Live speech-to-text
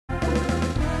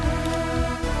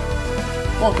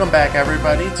Welcome back,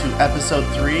 everybody, to episode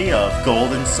 3 of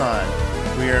Golden Sun.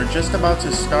 We are just about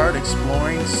to start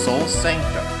exploring Soul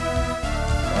Sanctum.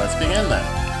 Let's begin then.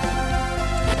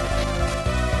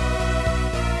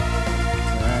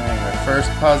 Alright, our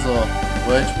first puzzle.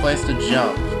 Which place to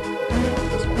jump?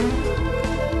 This one.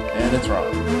 And it's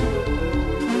wrong.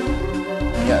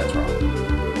 Yeah, it's wrong.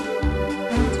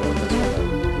 Let's go with this one then.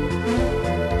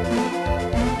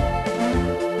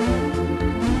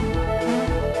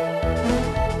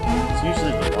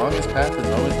 Usually the longest path is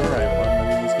always the right one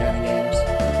in these kind of games.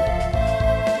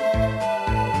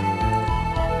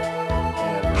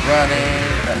 And we're running.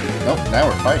 Nope, now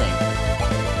we're fighting.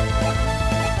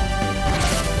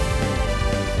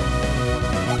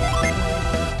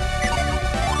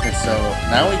 Okay, so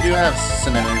now we do have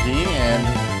some energy, and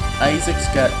Isaac's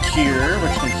got Cure,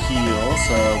 which can heal,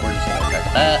 so we're just gonna attack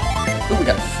that. Ooh, we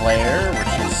got Flare,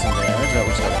 which is some damage, but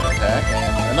we're still gonna attack,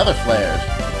 and another Flare.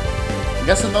 I'm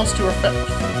guessing those two are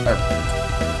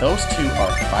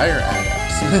fire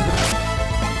adepts.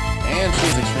 And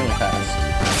she's extremely fast.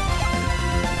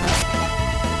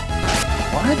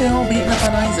 Why are they all beating up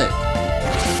on Isaac?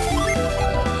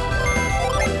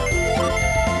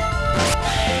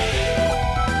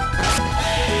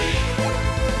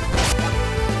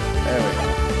 There we go.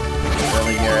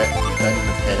 Really, Garrett, you couldn't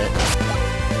have hit it.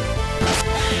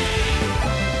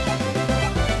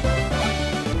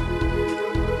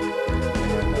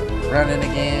 Running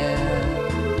again.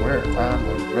 We're on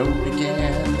the road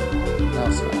again. No,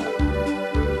 stop.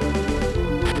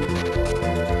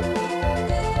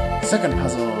 Second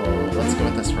puzzle. Let's go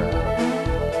with this route.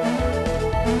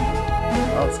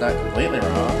 Oh, it's not completely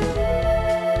wrong.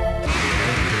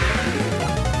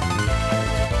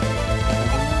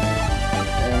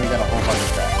 And we got a whole bunch of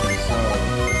trackers. So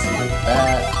let's see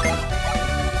that.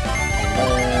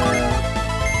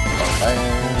 There.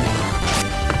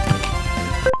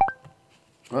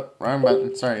 Oh, wrong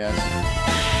button. Sorry, guys.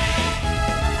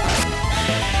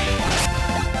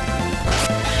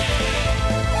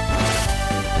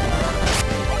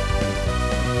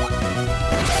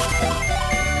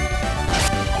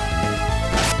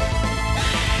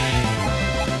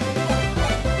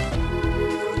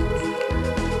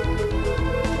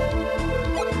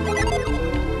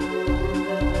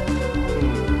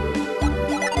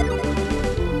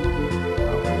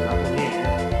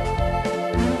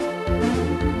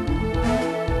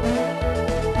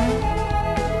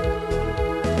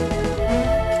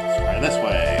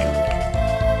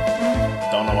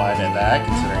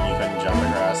 Considering you couldn't jump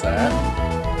across that.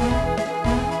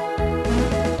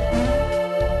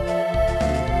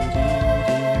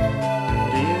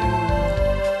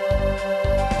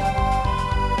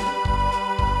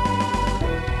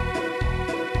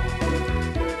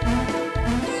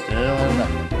 Still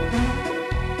nothing.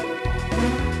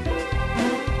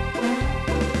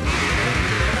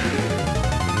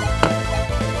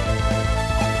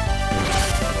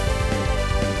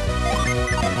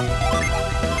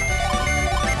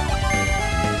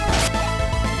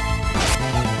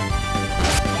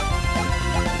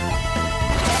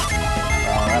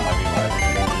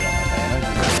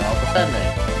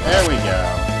 There we go.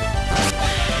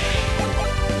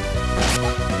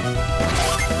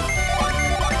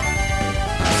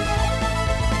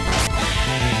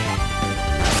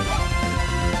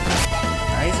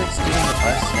 Isaac's doing the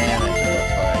less damage, it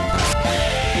looks like.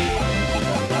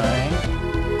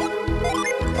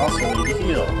 Also need to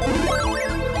heal.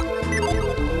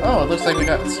 Oh, it looks like we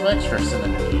got some extra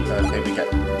synergy. Okay, we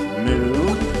got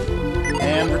move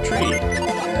and retreat.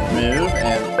 And move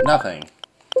and nothing.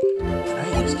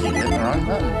 I just keep hitting the wrong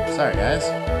button. Sorry, guys.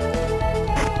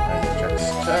 Alright, checks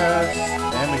chest.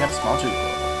 And we got a small tube.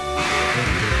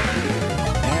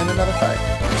 And another fight.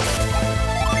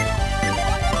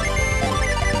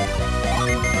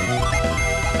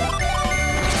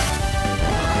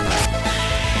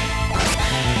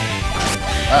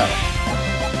 Oh.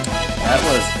 That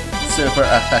was super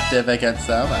effective against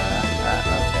them. Okay.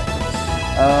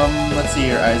 Let's see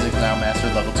here. Isaac now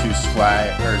mastered level 2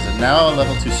 Squire. Or is it now a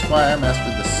level 2 Squire?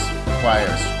 Mastered the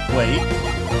Squire's Quake.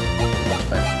 Much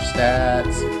better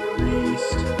stats.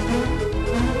 Priest.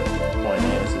 Point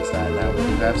is that now we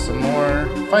do have some more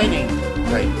fighting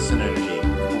types and energy.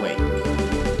 Quake.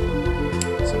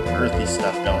 Some earthy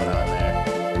stuff going on there.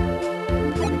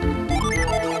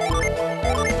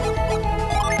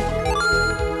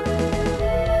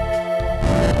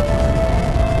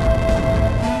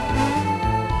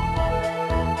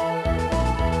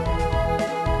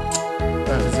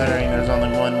 Considering there's only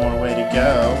one more way to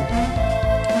go.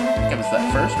 I think it was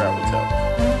that first route we took.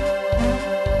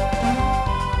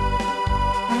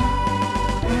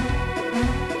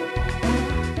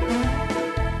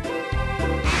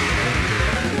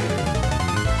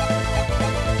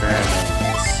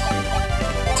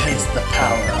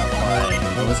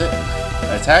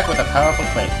 Attack with a powerful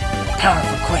quake.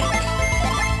 Powerful quake!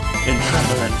 In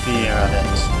tremor and fear of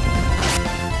it.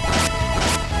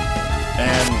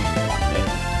 And,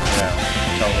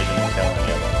 totally didn't kill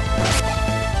any of them.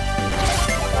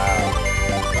 Wow.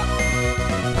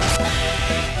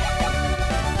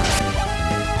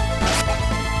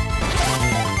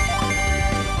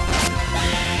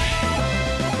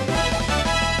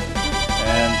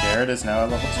 And Garrett is now a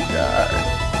level 2 guard.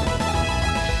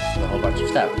 With a whole bunch of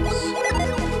stabs.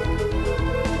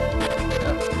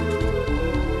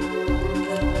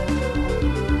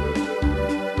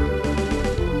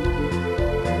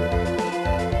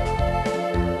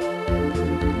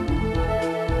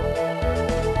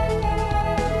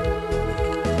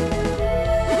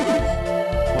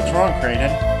 What's wrong,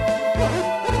 Kraden?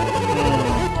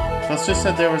 Ghost just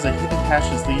said there was a hidden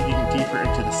passage leading deeper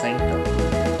into the Sanctum.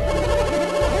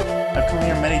 I've come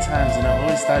here many times and I've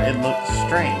always thought it looked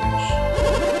strange.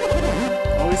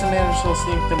 Always imagined Soul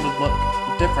Sanctum would look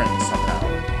different somehow.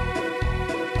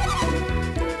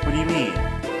 What do you mean?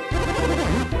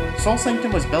 Soul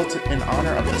Sanctum was built in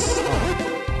honor of the sun.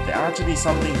 There ought to be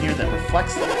something here that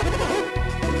reflects that.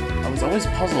 I was always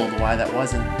puzzled why that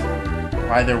wasn't...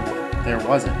 why there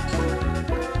wasn't.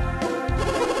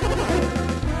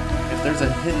 If there's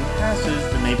a hidden passage,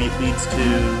 then maybe it leads to...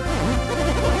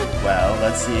 well,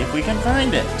 let's see if we can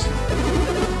find it.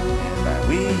 And by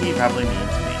we, he probably means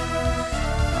me.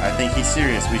 I think he's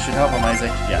serious. We should help him,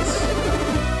 Isaac. Yes.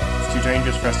 It's too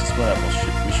dangerous for us to split up.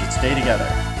 We should stay together.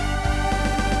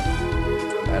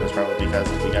 That is probably because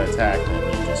if we got attacked, then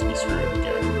you'd just be screwed,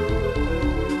 Garrett.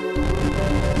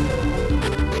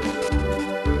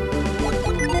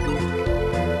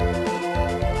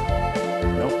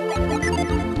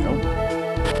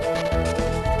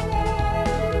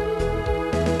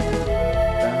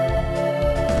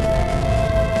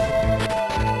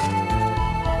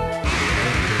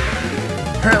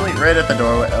 Really? Right at the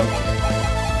doorway? Okay.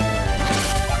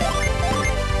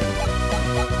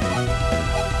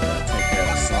 Gotta take care of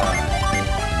the slime.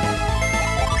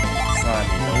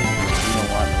 Slimy, no. You don't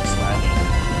want no slimy.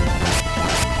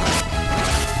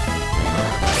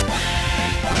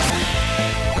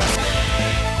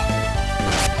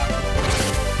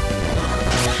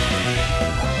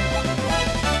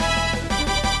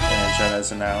 And Shredder's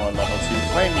now a level 2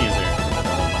 flame user. With a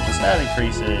whole bunch of stat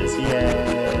increases. Yay!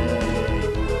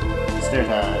 Their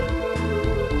time.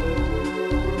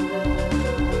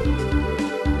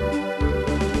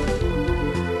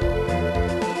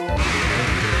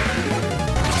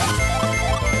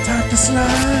 Attack the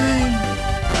slime!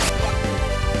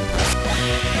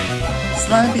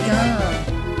 Slime be gone!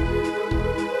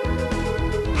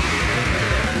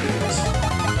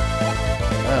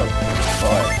 Oh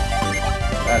boy.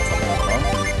 That's a lot of fun.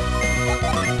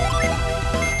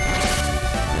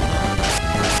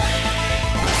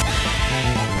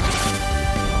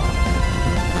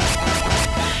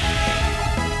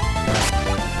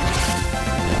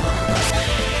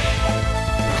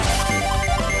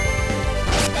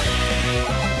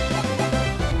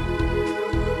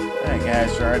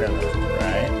 Guys, right or left?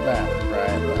 Right, left,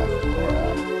 or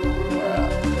up, or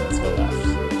up. Let's go left.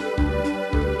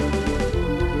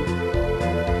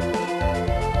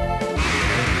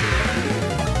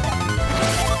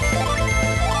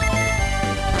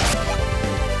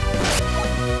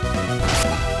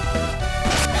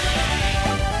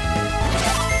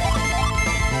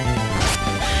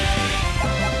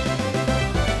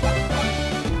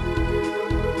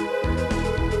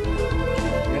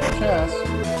 Get a chest.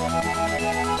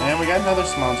 And we got another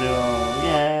small jewel.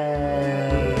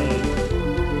 Yay!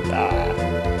 Ah.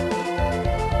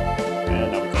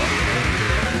 And now we go.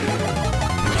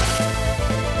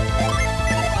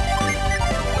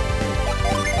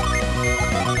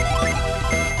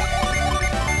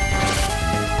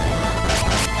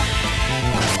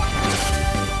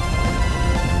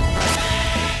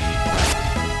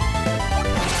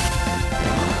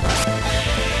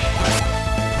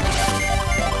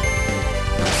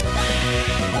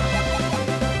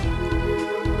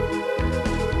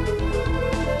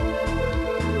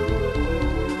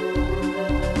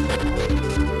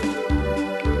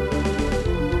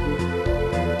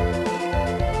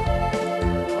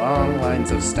 Long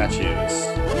lines of statues.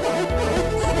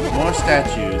 More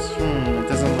statues. It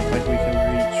doesn't look like we can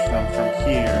reach them from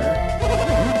here.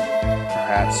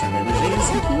 Perhaps Synergy is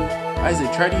the key?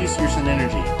 Isaac, try to use your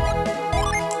Synergy.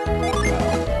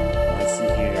 Let's see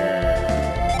here.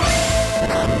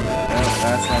 No,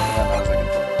 that's not the one I was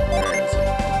looking for. Where is it?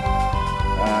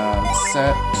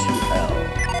 Set to L.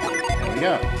 There we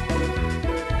go.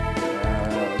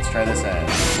 Let's try this end.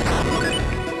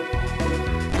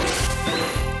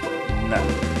 No.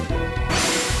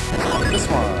 This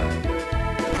one.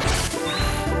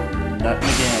 Nothing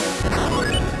again.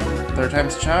 Third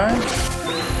time's charm.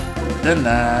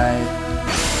 Denied.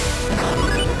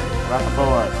 Not the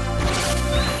fourth.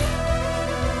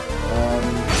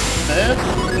 Fifth?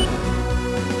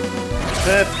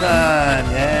 Fifth time,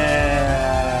 yeah!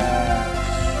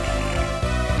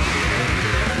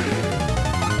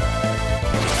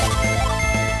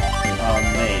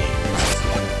 Amazing.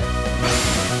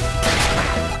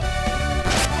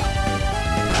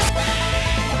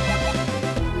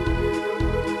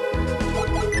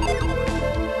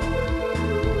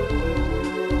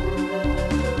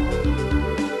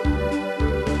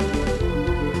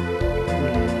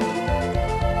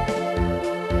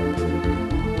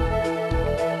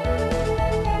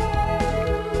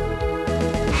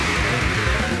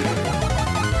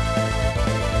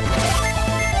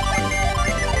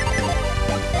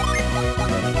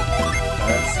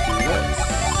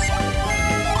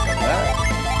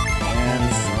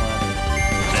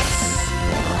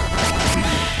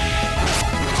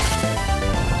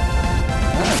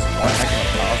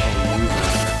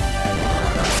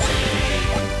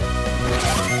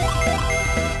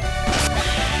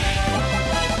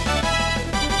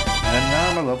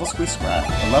 Level 3 square.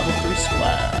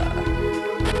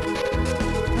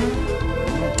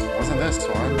 Wasn't this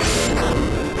one?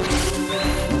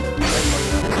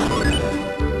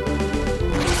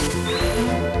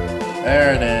 There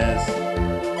it is.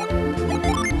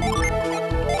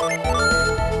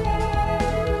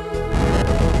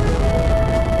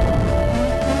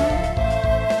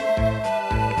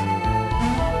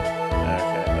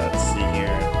 Okay, let's see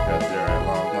here. Go through a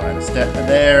long line of steps.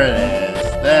 There it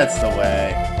is. That's the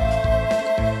way.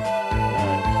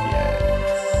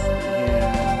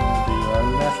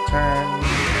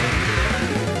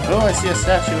 Oh, I see a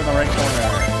statue in the right corner,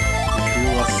 which we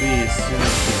will see as soon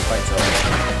as this fight's over.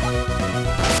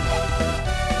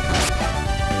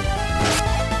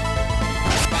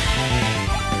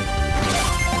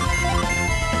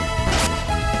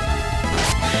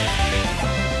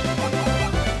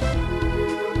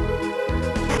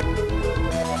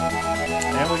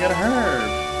 And we got a herb.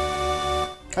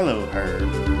 Hello,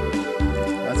 herb.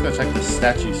 Let's go check this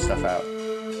statue stuff out.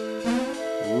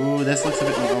 Ooh, this looks a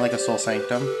bit more like a soul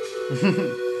sanctum.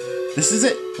 This is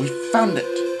it! We found it!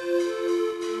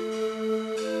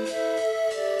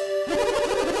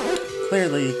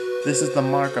 Clearly, this is the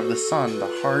mark of the sun, the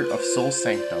heart of soul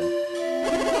sanctum.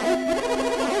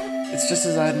 It's just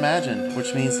as I imagined,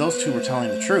 which means those two were telling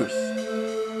the truth.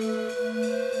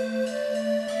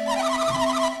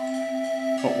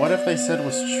 But what if they said it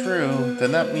was true?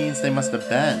 Then that means they must have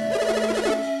been.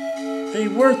 They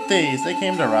were thieves! They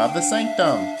came to rob the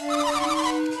sanctum!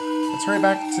 Let's hurry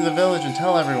back to the village and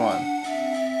tell everyone.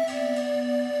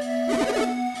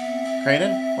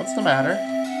 Kraden, what's the matter?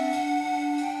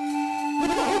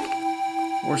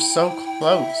 We're so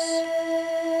close.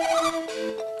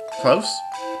 Close?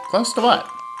 Close to what?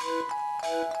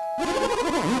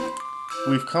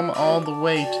 We've come all the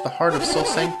way to the heart of Soul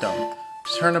Sanctum.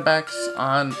 To turn our backs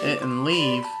on it and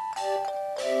leave.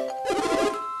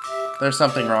 There's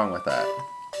something wrong with that.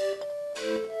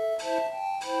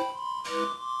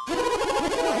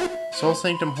 Soul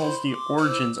Sanctum holds the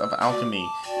origins of alchemy.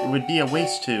 It would be a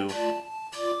waste to...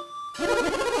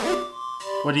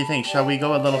 What do you think? Shall we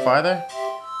go a little farther?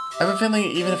 I have a feeling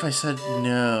even if I said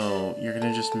no, you're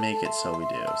gonna just make it so we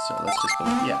do. So let's just go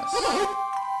with yes.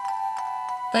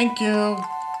 Thank you!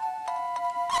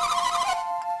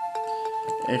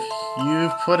 If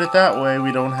you've put it that way,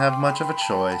 we don't have much of a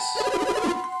choice.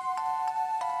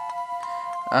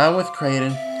 I'm with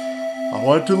Kraden. I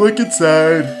want to look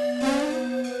inside.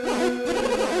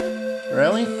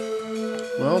 Really?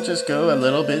 We'll just go a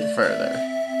little bit further.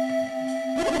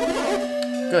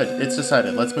 Good, it's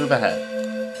decided. Let's move ahead.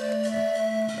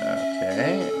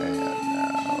 Okay, and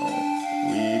now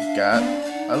we've got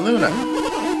a Luna.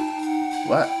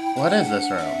 What is this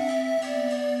room?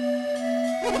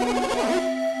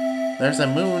 There's a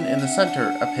moon in the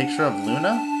center. A picture of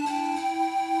Luna?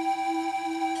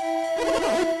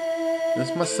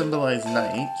 This must symbolize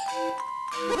night.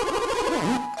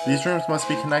 These rooms must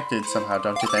be connected somehow,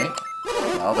 don't you think?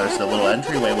 Well, there's the little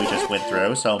entryway we just went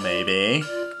through, so maybe.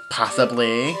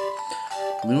 Possibly.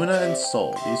 Luna and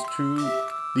Soul.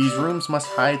 These rooms must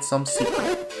hide some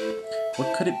secret.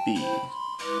 What could it be?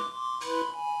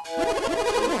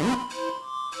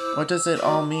 What does it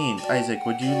all mean? Isaac,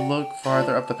 would you look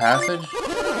farther up the passage?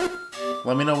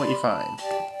 Let me know what you find.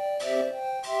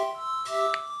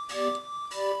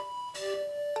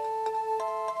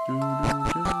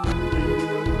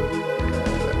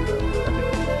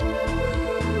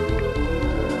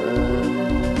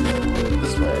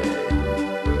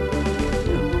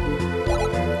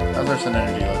 person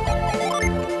energy look?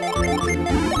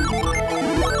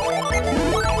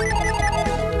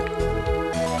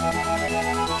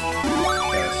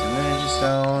 Okay, some energy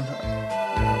stone.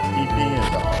 PP is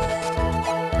off.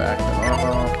 Back to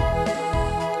normal.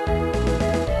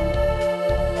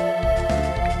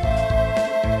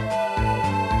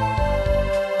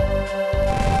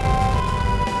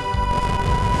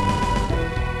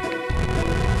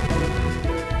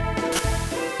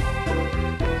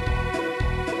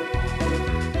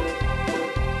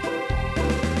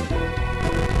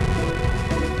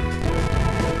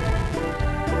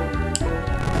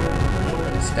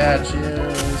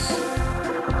 Statues.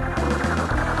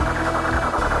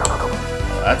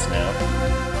 Oh, that's new.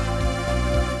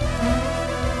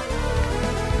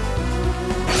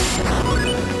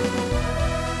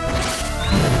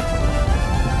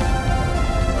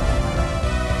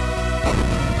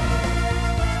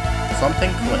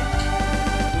 Something clicked.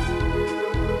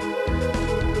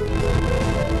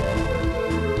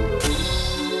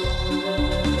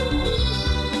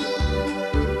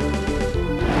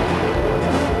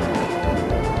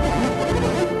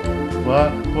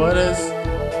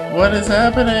 What is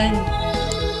happening?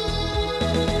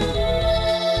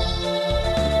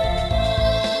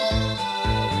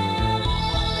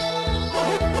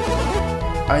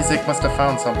 Isaac must have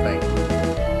found something.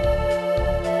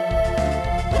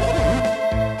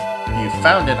 You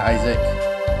found it, Isaac.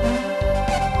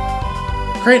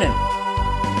 Kraden!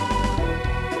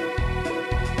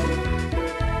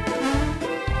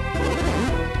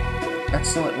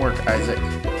 Excellent work, Isaac.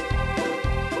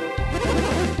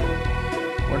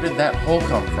 Where did that hole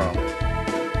come from?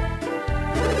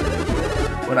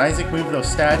 When Isaac moved those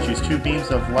statues, two beams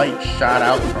of light shot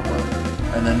out from them,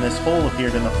 and then this hole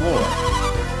appeared in the floor.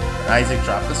 And Isaac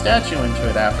dropped the statue into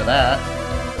it after that.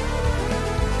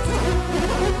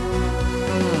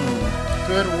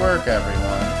 Good work,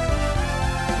 everyone.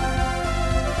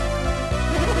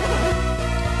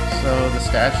 So the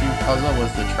statue puzzle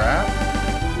was the trap?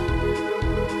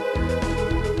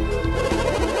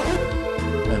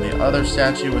 The other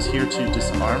statue was here to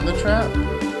disarm the trap.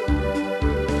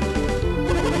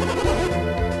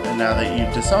 And now that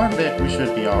you've disarmed it, we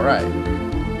should be alright.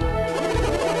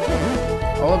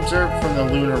 I'll observe from the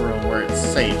lunar room where it's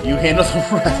safe. You handle the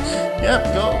rest.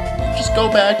 Yep, just go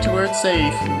back to where it's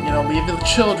safe. You know, leave the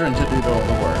children to do all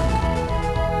the work.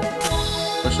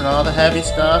 Pushing all the heavy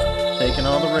stuff, taking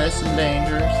all the risks and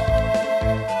dangers.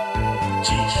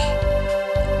 Jeez.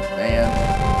 Man.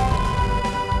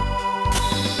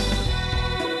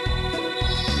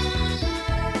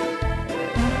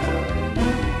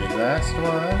 Last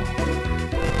one.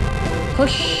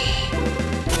 Push!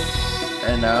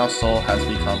 And now Soul has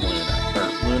become Luna. Or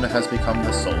Luna has become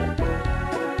the Soul.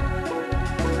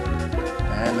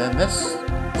 And then this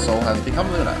Soul has become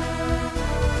Luna.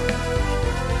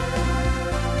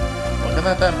 Looking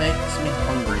at that makes me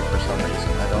hungry for some reason.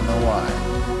 I don't know why.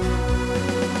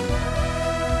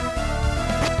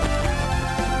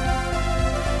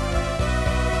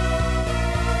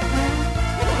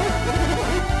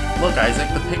 Look, Isaac,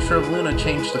 the picture of Luna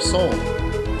changed to Soul.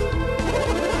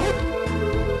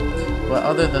 But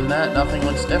other than that, nothing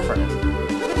looks different.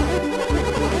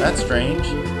 That's strange.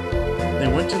 They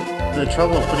went to the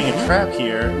trouble of putting a trap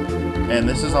here, and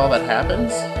this is all that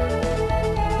happens?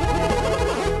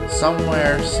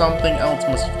 Somewhere, something else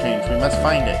must have changed. We must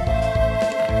find it.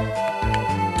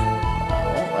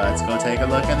 Well, let's go take a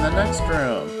look in the next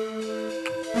room.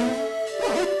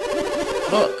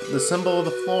 Look, the symbol of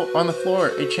the floor on the floor,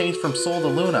 it changed from Soul to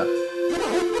Luna.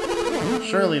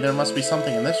 Surely there must be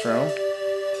something in this room.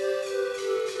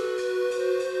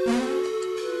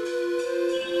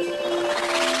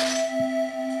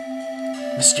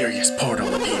 Mysterious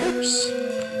portal appears.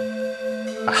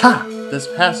 Aha! This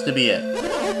has to be it.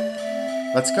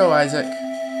 Let's go, Isaac.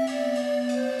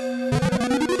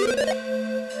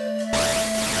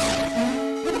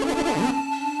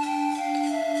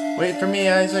 Wait for me,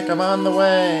 Isaac. I'm on the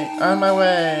way. On my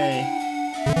way.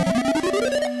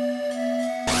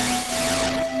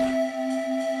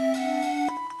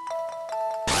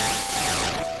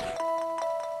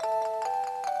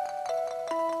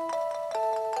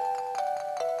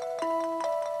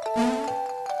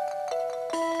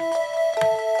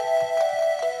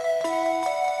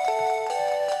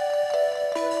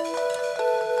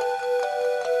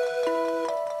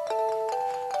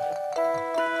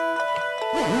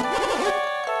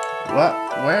 What?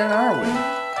 Where are we?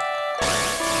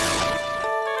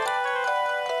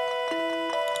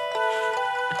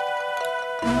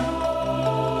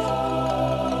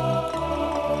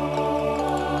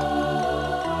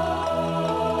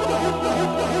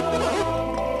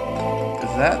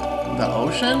 Is that The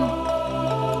ocean?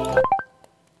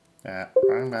 Yeah,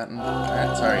 wrong button.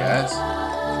 Alright, sorry guys.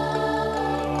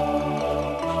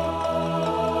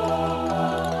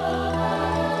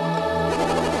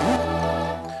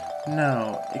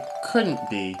 No, it couldn't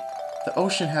be. The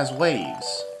ocean has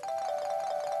waves.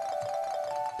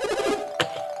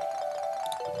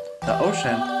 The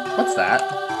ocean? What's that?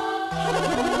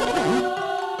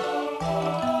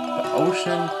 The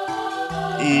ocean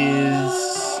is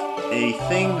a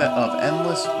thing that of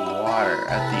endless water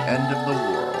at the end of the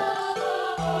world.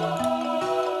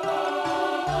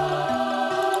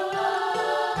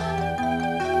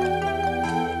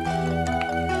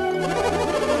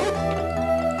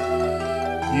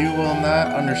 You will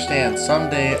not understand.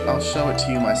 Someday I'll show it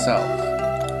to you myself.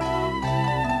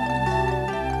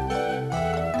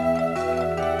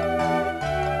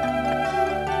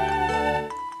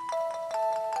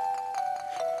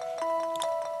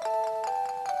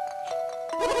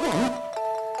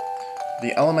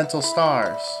 The elemental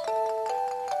stars.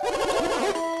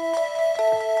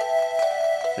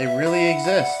 They really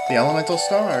exist. The elemental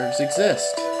stars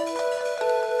exist.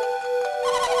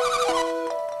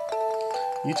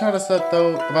 You taught us that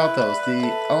about those.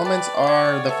 The elements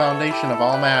are the foundation of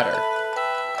all matter.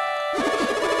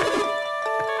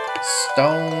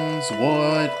 Stones,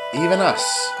 wood, even us.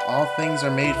 All things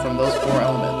are made from those 4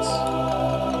 elements.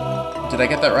 Did I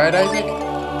get that right, Isaac?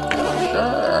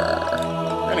 Sure.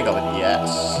 We're gonna go with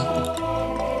yes.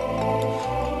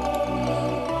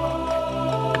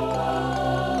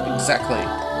 Exactly.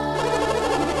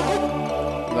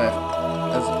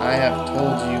 As I have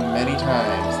told you many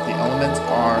times, the elements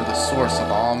are the source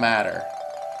of all matter.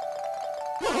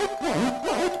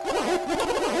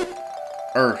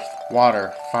 Earth,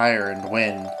 water, fire, and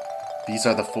wind. These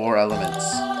are the 4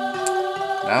 elements.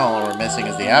 Now all we're missing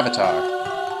is the avatar.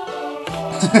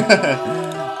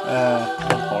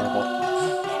 Horrible.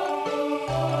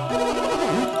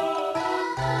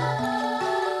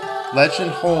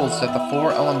 Legend holds that the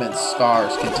 4 elements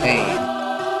stars contain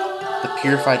the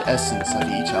purified essence of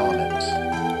each element.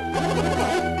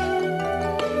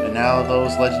 And now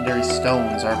those legendary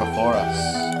stones are before us.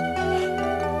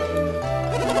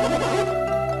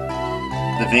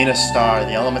 The Venus star,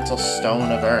 the elemental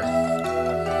stone of Earth.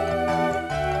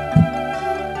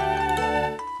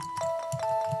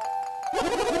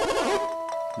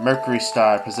 Mercury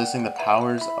star, possessing the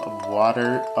powers of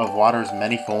water's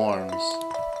many forms.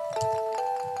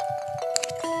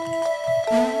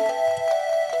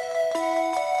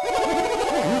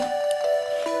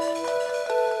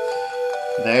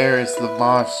 There is the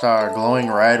Mars star, glowing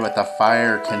red with the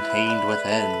fire contained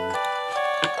within.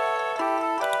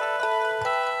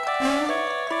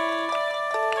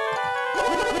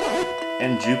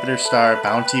 And Jupiter star,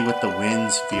 bounty with the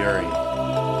wind's fury.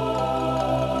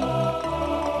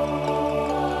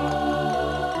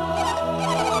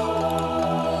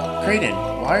 Kraden,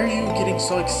 why are you getting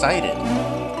so excited?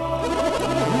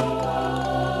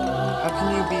 How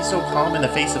can you be so calm in the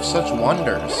face of such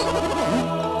wonders?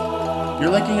 You're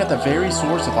looking at the very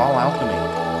source of all alchemy.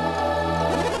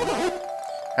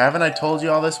 Haven't I told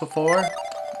you all this before?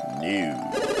 No.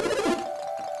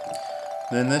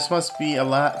 Then this must be a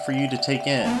lot for you to take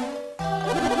in.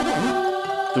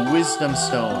 The Wisdom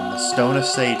Stone, the Stone of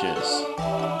Sages.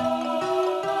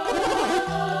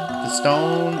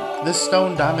 This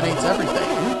stone dominates everything.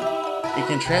 It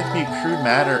can transmute crude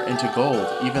matter into gold,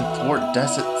 even thwart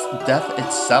death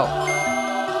itself.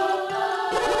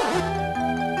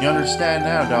 You understand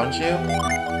now, don't you?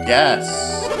 Yes.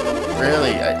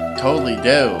 Really, I totally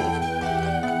do.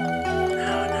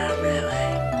 No, not really.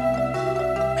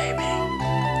 Maybe.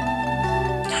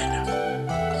 Kind of.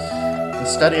 The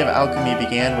study of alchemy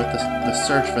began with the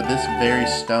search for this very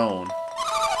stone.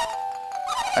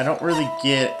 I don't really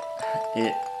get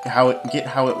how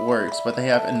it works, but they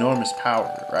have enormous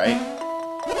power, right?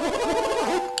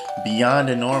 Beyond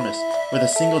enormous. With a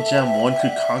single gem, one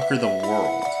could conquer the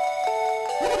world.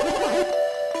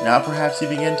 Now perhaps you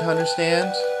begin to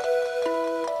understand?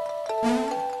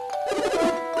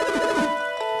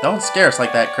 Don't scare us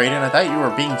like that, Kraden. I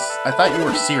thought you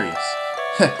were serious.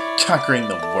 Conquering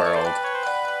the world.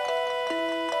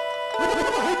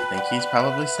 I think he's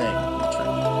probably saying the truth.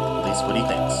 At least what he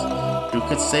thinks. Who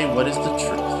could say what is the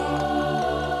truth?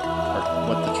 Or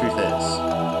what the truth is?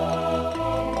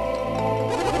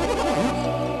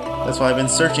 That's why I've been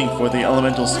searching for the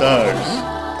elemental stars.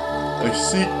 I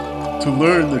seek to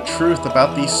learn the truth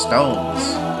about these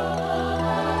stones.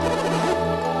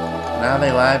 Now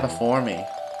they lie before me.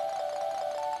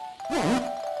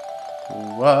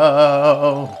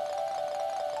 Whoa!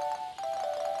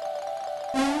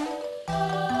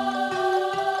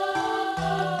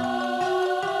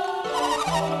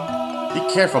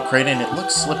 Be careful, Kraden, it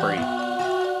looks slippery.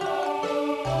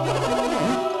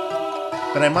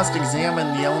 But I must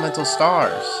examine the elemental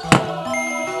stars.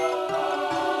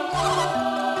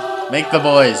 Make the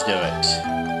boys do it.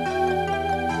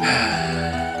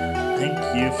 Thank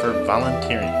you for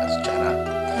volunteering us, Jenna.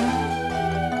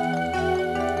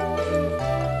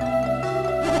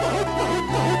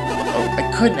 Oh,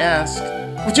 I couldn't ask.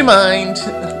 Would you mind?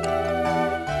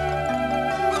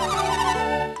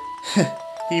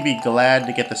 He'd be glad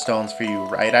to get the stones for you,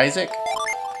 right, Isaac?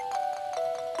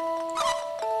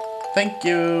 Thank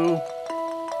you.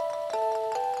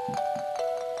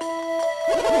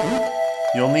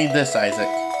 You'll need this, Isaac.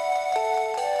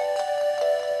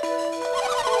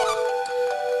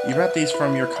 You brought these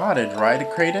from your cottage, right,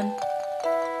 Kraden?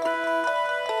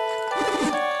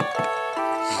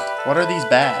 What are these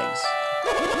bags?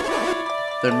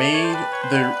 They're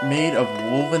made of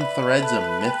woven threads of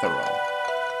mithril.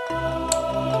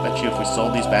 Bet you if we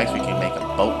sold these bags, we can make a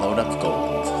boatload of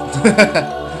gold.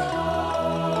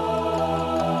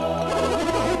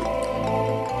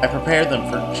 I prepared them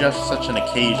for just such an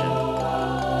occasion.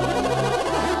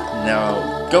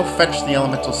 Now, go fetch the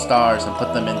elemental stars and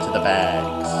put them into the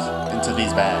bags. Into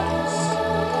these bags.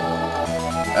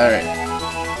 Alright.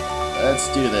 Let's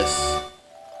do this.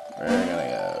 We're gonna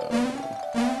go...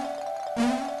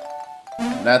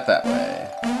 Not that way.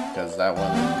 Because that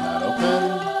one is not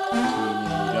open.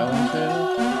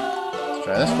 Let's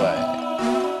try this way.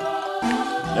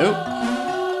 Nope.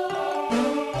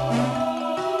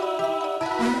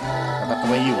 How about the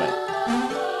way you went?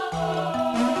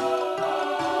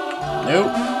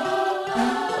 Nope.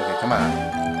 Okay, come on.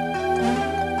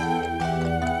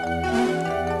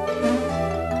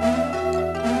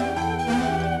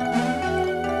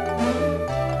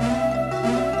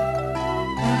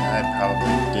 I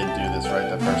probably did do this right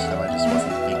the first time, I just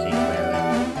wasn't thinking clearly.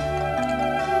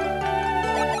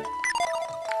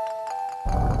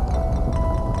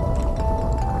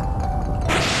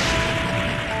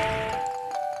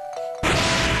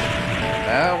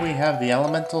 Now we have the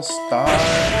elemental star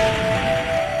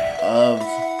of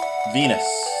Venus,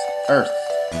 Earth,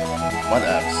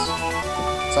 whatevs.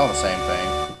 It's all the same thing.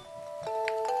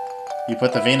 You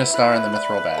put the Venus star in the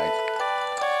mithril bag.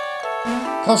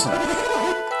 Close enough.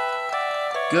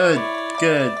 Good,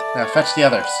 good. Now fetch the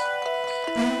others.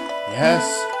 Yes,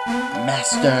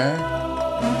 master.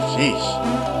 Sheesh.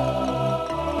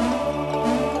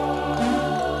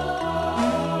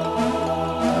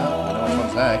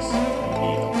 Next, it's gonna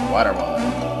be the water one.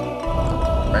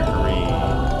 Mercury.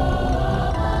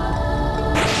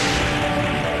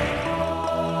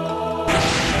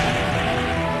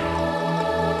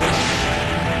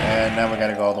 And now we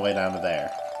gotta go all the way down to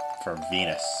there. For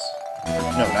Venus.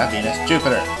 No, not Venus.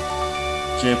 Jupiter.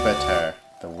 Jupiter.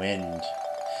 The wind.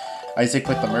 Isaac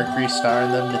put the Mercury star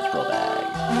in the mithril bag.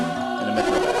 In a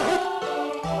mithril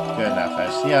bag. Good, now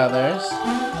fetch the others.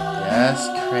 Yes,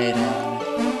 Kraden.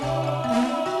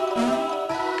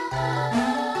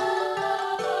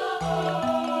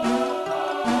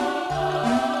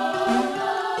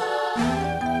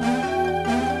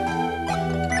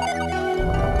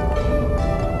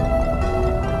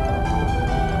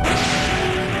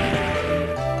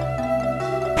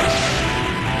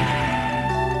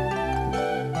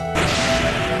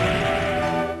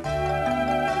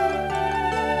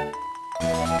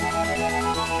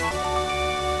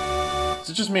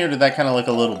 So just me, or did that kind of look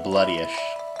a little bloody-ish?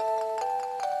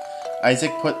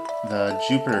 Isaac put the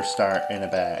Jupiter star in a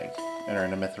bag, or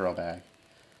in a mithril bag.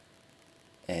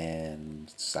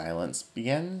 And silence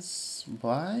begins?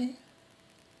 Why?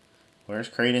 Where's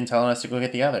Kraden telling us to go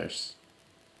get the others?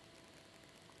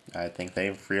 I think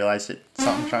they've realized that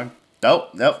something's wrong.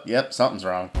 Nope, yep, something's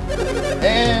wrong.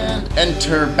 And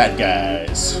enter bad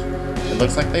guys. It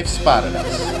looks like they've spotted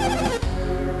us.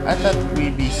 I thought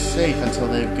we'd be safe until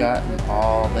they've gotten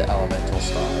all the elemental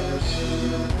stars.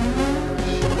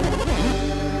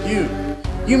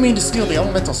 You mean to steal the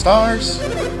elemental stars?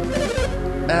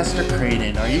 Master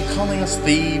Kraden, are you calling us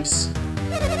thieves?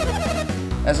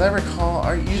 As I recall,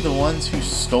 aren't you the ones who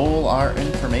stole our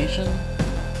information?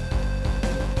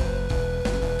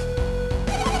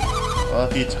 Well,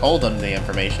 if you told them the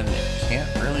information, it can't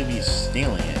really be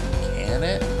stealing it, can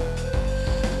it?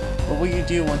 What will you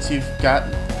do once you've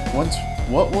gotten...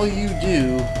 What will you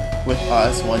do with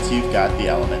us once you've got the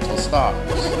elemental stars?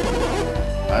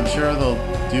 I'm sure they'll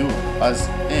do us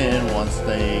in once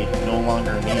they no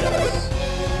longer need us.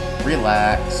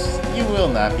 Relax, you will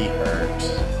not be hurt.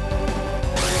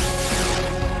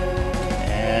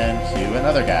 And cue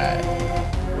another guy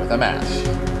with a mask.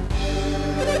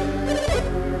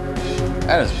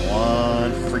 That is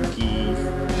one freaky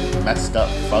messed up,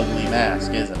 fugly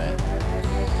mask, isn't it?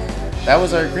 That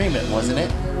was our agreement, wasn't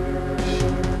it?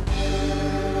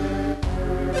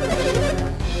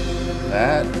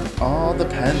 That all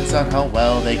depends on how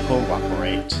well they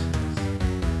cooperate.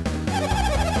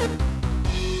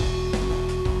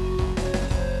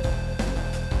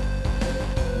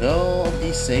 They'll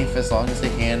be safe as long as they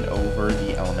hand over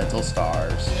the elemental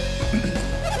stars.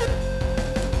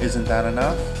 Isn't that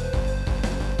enough?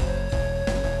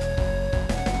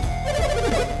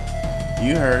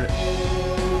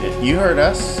 You heard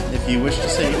us. If you wish to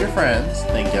save your friends,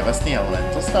 then give us the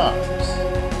elemental stars.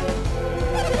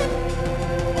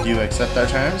 Do you accept our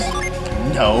terms?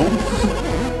 No.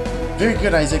 Very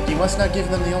good, Isaac. You must not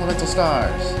give them the elemental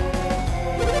stars.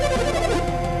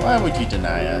 Why would you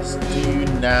deny us? Do you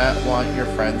not want your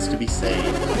friends to be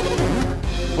saved?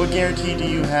 What guarantee do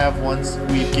you have once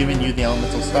we've given you the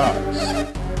elemental stars?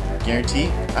 Guarantee?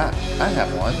 I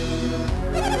have one.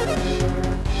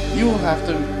 You will have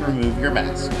to remove your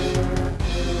mask.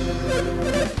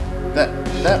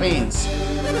 That means...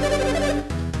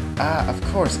 of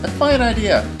course, a fine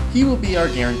idea. He will be our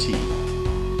guarantee.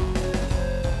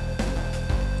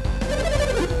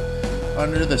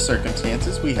 Under the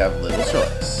circumstances, we have little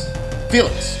choice.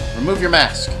 Felix, remove your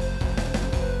mask.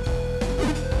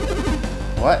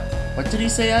 What? What did he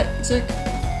say, Isaac?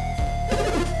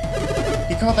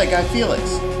 He called that guy Felix.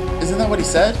 Isn't that what he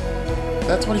said?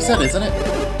 That's what he said, isn't it?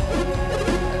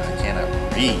 I cannot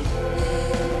read.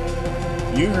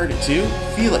 You heard it too?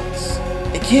 Felix.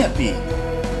 It can't be.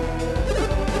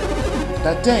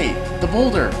 That day, the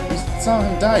boulder. We saw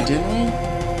him die, didn't we?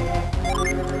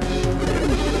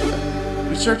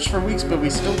 We searched for weeks, but we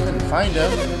still couldn't find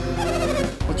him.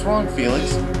 What's wrong,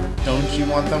 Felix? Don't you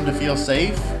want them to feel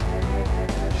safe?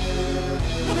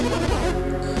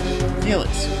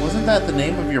 Felix, wasn't that the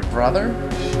name of your brother?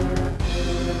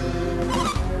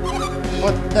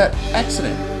 What, that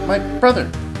accident? My brother,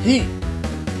 he...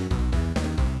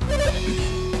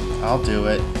 I'll do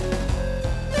it.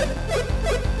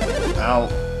 I'll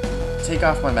take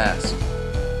off my mask.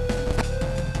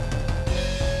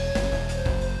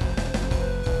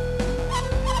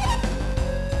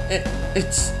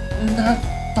 It's not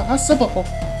possible.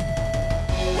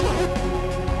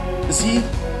 Is he?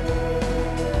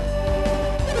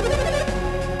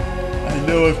 I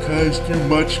know I've caused you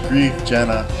much grief,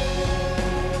 Jenna.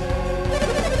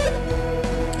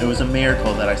 It was a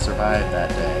miracle that I survived that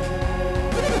day.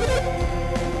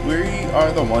 We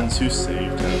are the ones who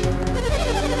saved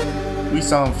him. We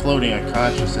saw him floating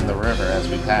unconscious in the river as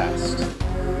we passed.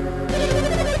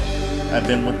 I've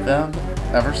been with them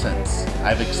ever since.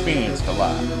 I've experienced a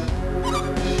lot.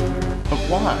 But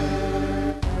why?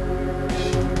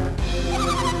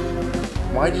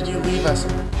 Why did you leave us?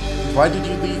 Why did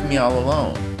you leave me all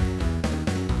alone?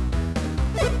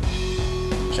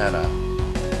 Jenna.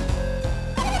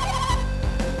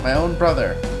 My own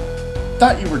brother.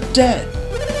 Thought you were dead!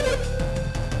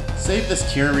 Save this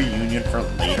Kira reunion for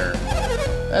later.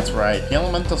 That's right, the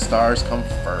elemental stars come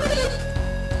first.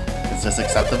 Is this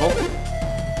acceptable?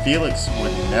 Felix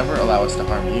would never allow us to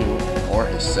harm you or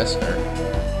his sister.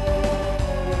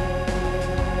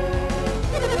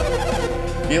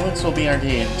 Felix will be our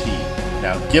guarantee.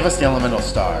 Now give us the elemental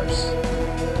stars.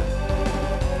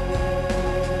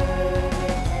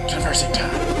 Conversing time.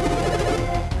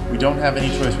 We don't have any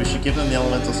choice. We should give them the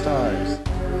elemental stars.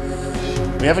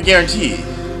 We have a guarantee,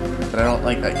 but I don't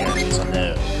like that guarantee, so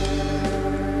no.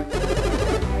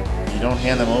 If you don't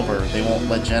hand them over, they won't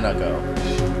let Jenna go.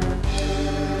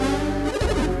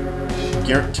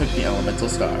 Garrett took the elemental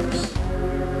stars.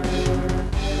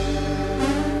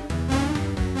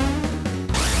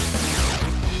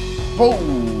 Whoa!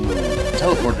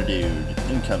 Teleporter dude,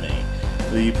 incoming.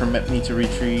 Will you permit me to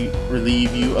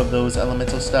relieve you of those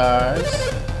elemental stars?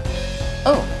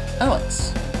 Oh,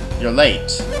 Alex. You're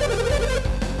late.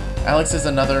 Alex is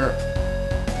another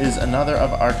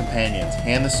of our companions.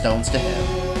 Hand the stones to him.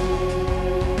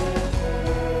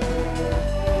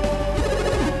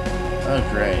 Oh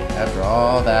great, after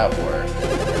all that work.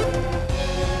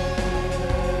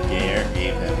 Garrett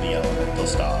gave him the elemental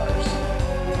stars.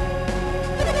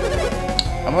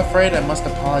 I'm afraid I must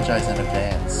apologize in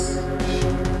advance.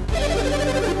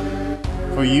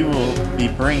 For you will be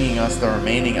bringing us the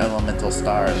remaining elemental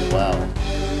star as well.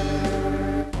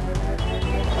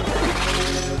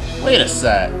 Wait a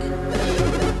sec.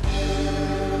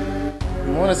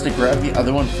 You want us to grab the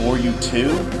other one for you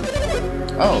too?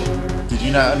 Oh, did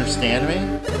you not understand me?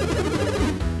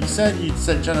 You said you'd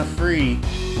set Jenna free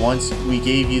once we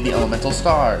gave you the elemental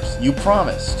stars. You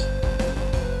promised.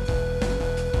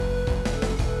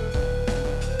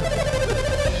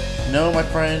 No, my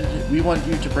friend, we want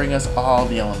you to bring us all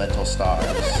the elemental stars.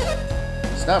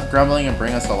 Stop grumbling and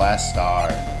bring us the last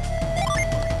star.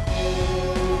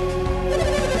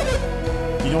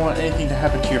 You don't want anything to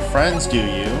happen to your friends, do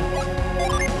you?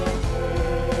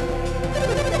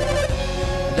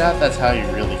 I doubt that's how you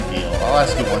really feel. I'll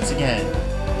ask you once again.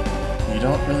 You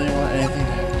don't really want anything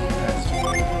to happen to your friends, do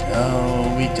you?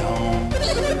 No, we don't.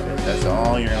 If that's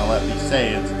all you're gonna let me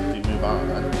say until we move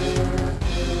on.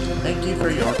 Thank you for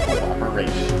your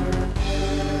cooperation.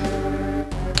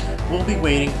 We'll be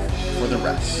waiting for the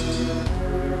rest.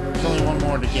 There's only one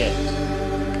more to get.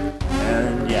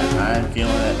 And yeah, I'm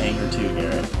feeling that anger too,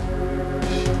 Garrett.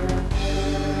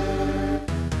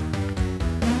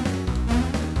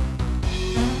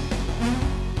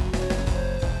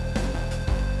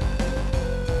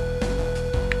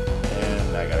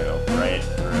 And I gotta go right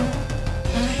through.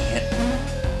 Dang it.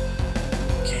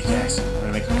 Okay, guys, we're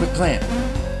gonna make a quick plan.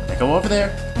 I go over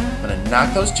there, I'm gonna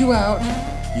knock those two out,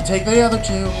 you take the other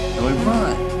two, and we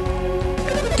run.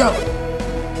 Go!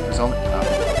 There's only...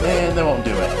 oh, man, they won't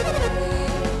do it.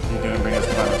 You're gonna bring us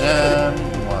the final gem.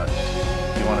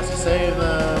 You want us to save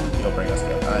them. You'll bring us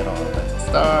the final elemental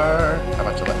star. How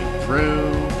about you let me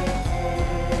through?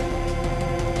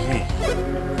 Gee.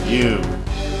 You.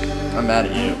 I'm mad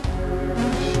at you.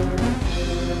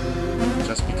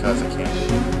 Just because I can.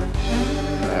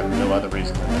 I have no other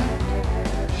reason for that.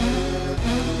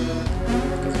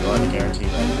 Because you don't have a guarantee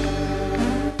right now.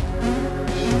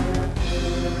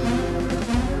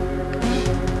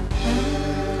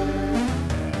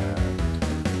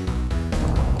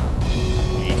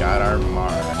 Got our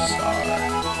Mars star.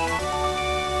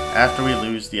 After we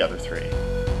lose the other three.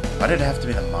 Why did it have to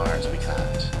be the Mars we got?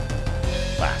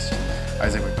 Last.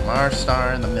 Isaac with the Mars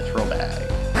star and the Mithril bag.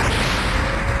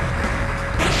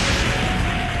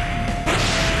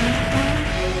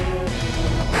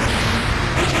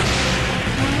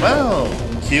 Well,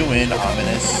 cue in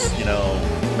ominous,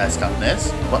 messed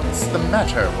upness. What's the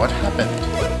matter? What happened?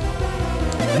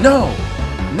 No!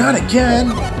 Not again!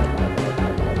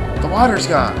 The water's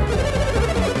gone.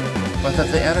 But that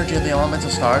the energy of the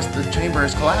elemental stars, the chamber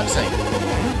is collapsing.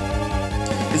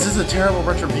 Is this a terrible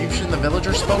retribution the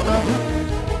villagers spoke of?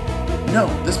 No,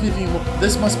 this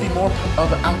must be more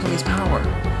of alchemy's power.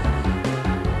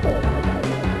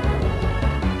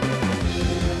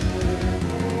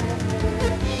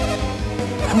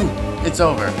 Whew, it's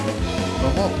over.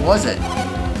 But what was it?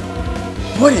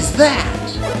 What is that?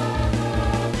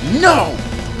 No!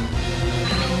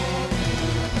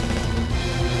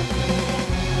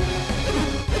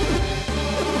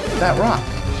 That rock.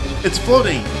 It's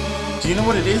floating. Do you know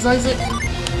what it is, Isaac?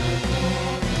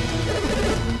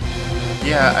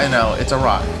 Yeah, I know. It's a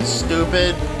rock.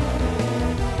 Stupid.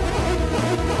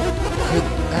 Could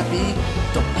that be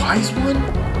the wise one?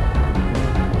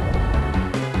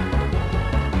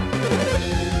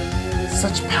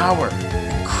 Such power.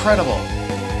 Incredible.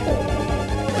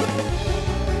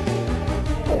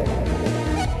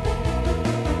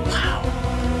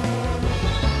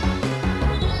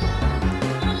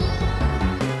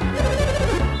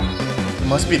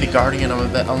 Must be the guardian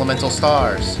of the elemental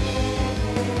stars.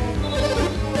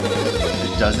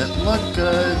 It doesn't look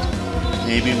good.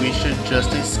 Maybe we should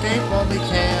just escape while we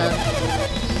can.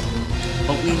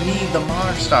 But we need the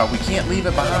Mars star. We can't leave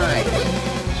it behind.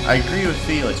 I agree with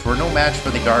Felix. We're no match for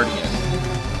the guardian.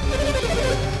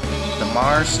 The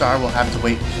Mars star will have to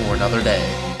wait for another day.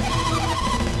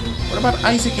 What about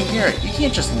Isaac and Garrett? You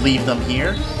can't just leave them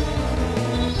here.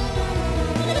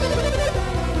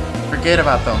 Forget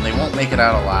about them, they won't make it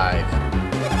out alive.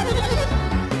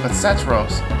 But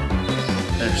Setros,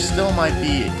 there's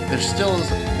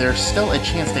still a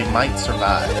chance they might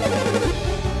survive.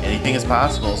 Anything is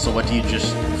possible, so what do you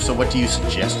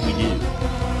suggest we do?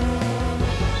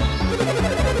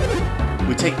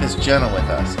 We take this Jenna with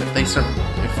us. If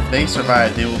they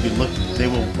survive, they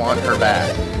will want her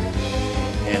back.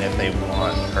 And if they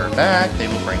want her back, they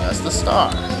will bring us the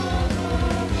star.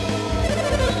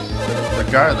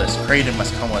 Regardless, Kraden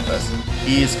must come with us.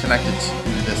 He is connected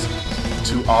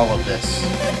to all of this.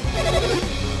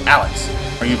 Alex,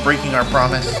 are you breaking our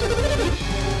promise?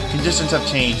 Conditions have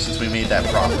changed since we made that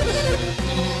promise.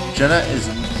 Jenna is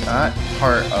not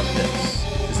part of this.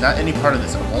 Is not any part of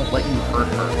this. I won't let you hurt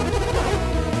her.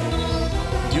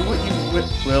 Do what you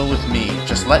will with me.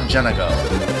 Just let Jenna go.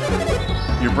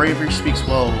 Your bravery speaks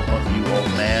well of you,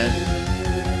 old man.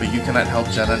 But you cannot help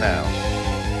Jenna now.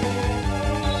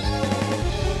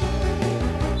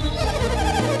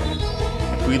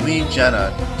 If we leave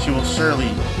Jenna, she will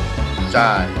surely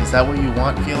die. Is that what you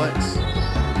want, Felix?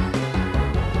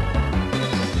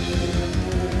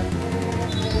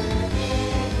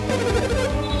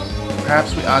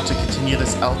 perhaps we ought to continue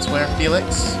this elsewhere,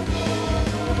 Felix?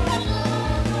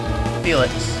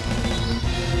 Felix.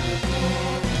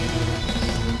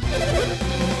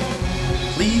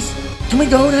 Please? Can we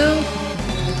go now?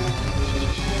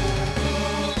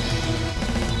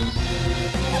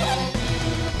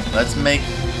 Let's make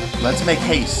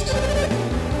haste.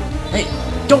 Hey,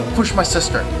 don't push my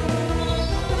sister.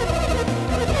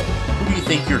 Who do you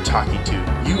think you're talking to?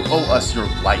 You owe us your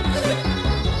life.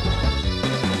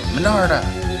 Minarda.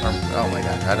 Oh my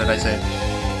god, how did I say it?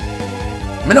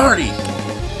 Minardi!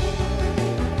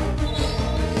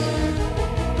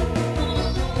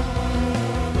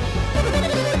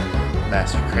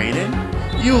 Master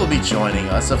Kraden, you will be joining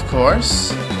us, of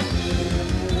course.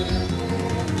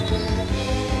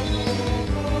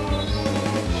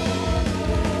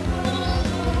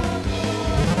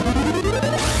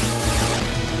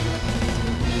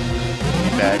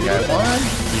 Bad guy 1,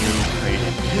 you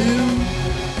Kraden 2.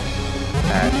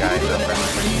 Bad guy number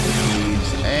 3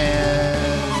 leaves,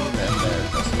 and then there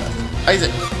goes the rest.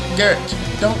 Isaac! Garrett!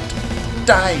 Don't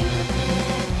die!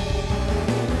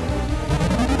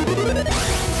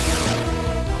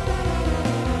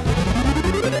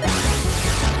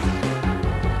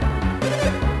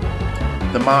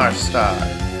 The Mars Star.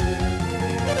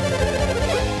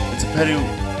 It's a pity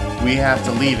we have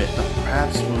to leave it, but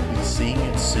perhaps we'll be seeing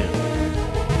it soon.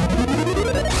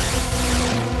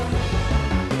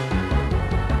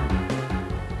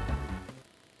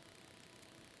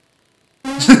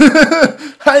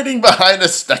 Hiding behind a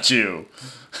statue.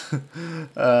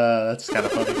 That's kind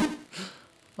of funny.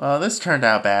 Well, this turned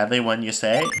out badly, wouldn't you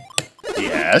say?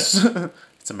 Yes.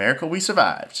 It's a miracle we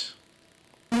survived.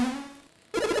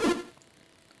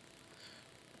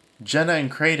 Jenna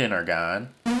and Kraden are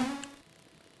gone.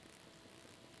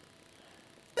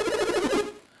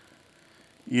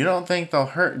 You don't think they'll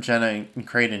hurt Jenna and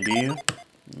Kraden, do you?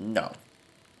 No.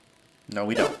 No,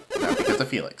 we don't. Not because of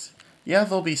Felix. Yeah,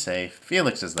 they'll be safe.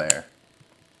 Felix is there.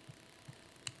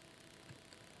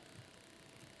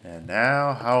 And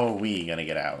now, how are we gonna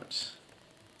get out?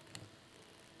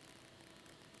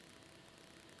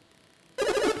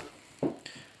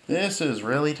 This is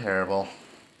really terrible.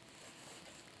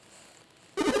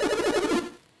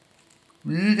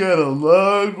 We got a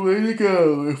long way to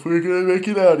go if we're gonna make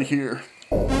it out of here.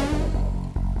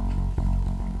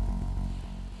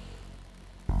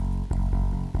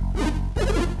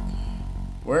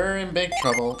 We're in big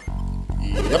trouble.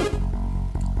 Yep.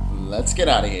 Let's get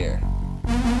out of here.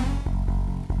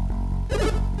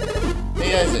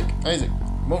 Hey, Isaac. Isaac,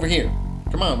 come over here.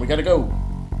 Come on, we gotta go.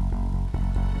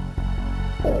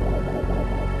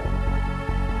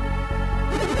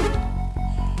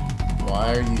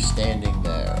 Why are you standing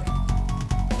there?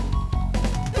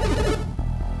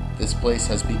 This place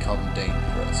has become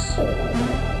dangerous.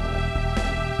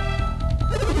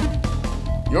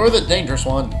 You're the dangerous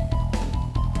one.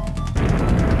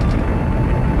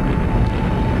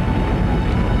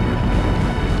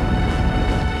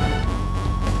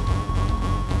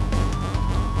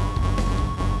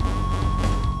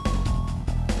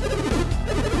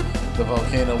 The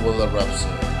volcano will erupt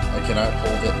soon. I cannot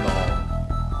hold it long.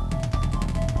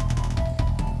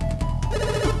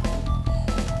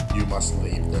 You must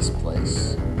leave this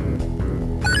place.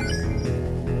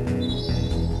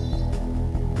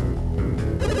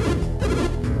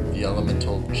 The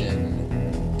elemental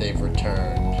Jinn, they've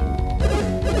returned.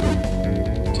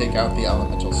 Take out the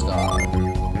elemental star.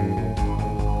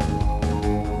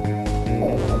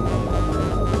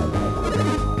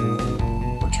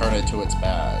 Return it to its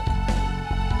bag.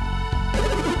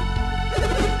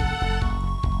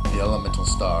 The elemental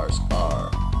stars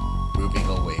are moving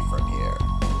away from here.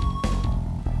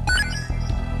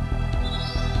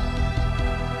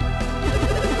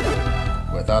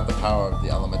 Without the power of the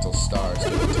elemental stars to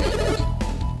contain it,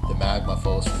 the magma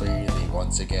flows freely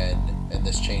once again, and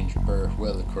this chamber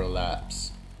will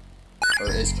collapse. Or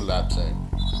is collapsing.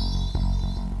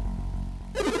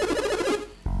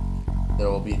 There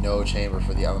will be no chamber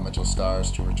for the elemental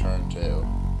stars to return to.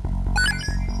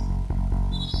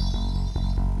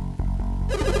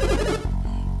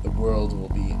 The world will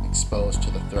be exposed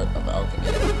to the threat of alchemy.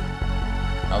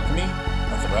 Alchemy?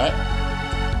 A threat?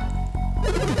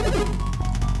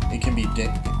 It can be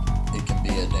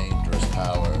a dangerous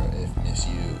power if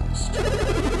misused.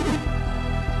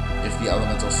 If the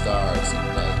elemental stars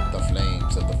ignite the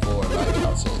flames of the 4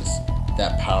 lighthouses,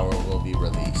 that power will be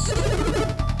released.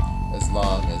 As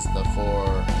long as the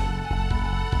 4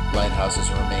 lighthouses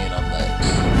remain unlit.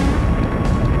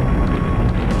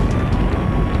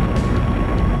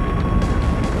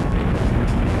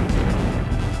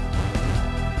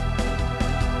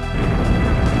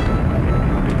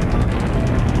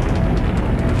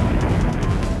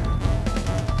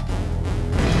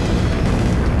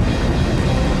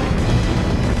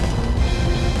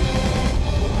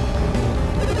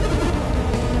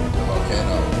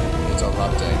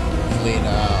 erupting. Flee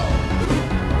now.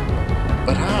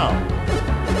 But how?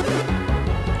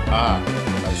 Ah,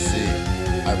 I see.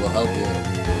 I will help you.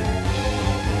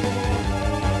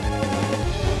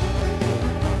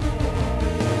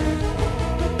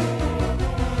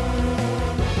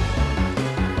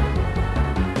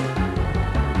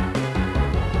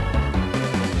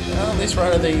 Well, at least we're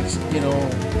out of the,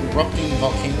 erupting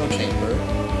volcano chamber.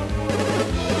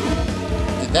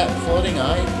 Did that floating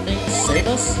eye thing save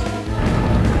us?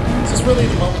 Is this really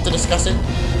the moment to discuss it?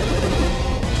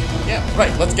 Yeah,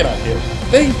 right, let's get out of here.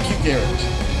 Thank you, Garrett.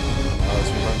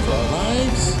 As we run for our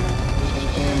lives,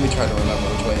 and we try to remember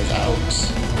which way is out.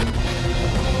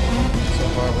 So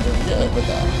far, we're doing good with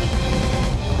that.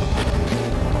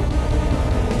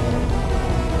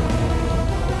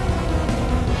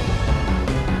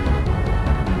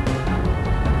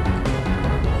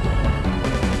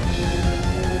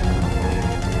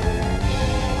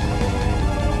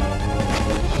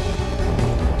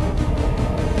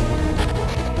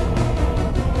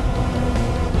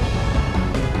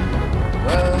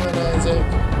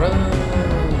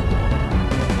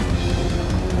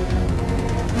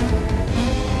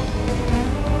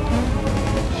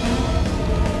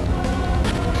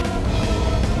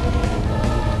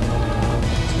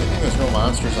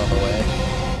 Monsters on the way.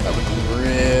 That would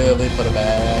really put a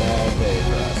bad day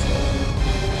for us.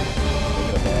 Make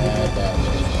it a bad day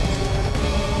for us.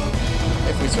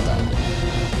 If we survived it.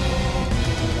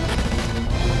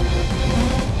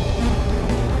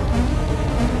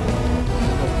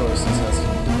 And of course, this has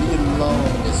the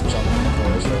longest jumping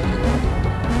course right here.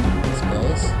 This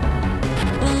place.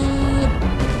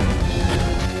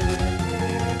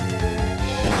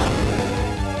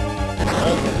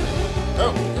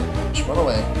 Oh! Run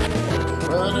away.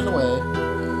 Running away.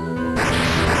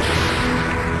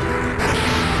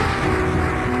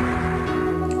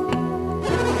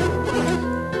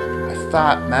 I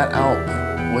thought Matt Alp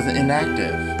was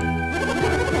inactive.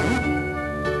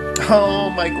 Oh,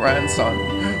 my grandson.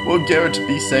 Will Garrett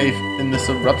be safe in this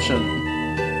eruption?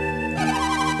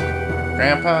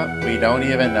 Grandpa, we don't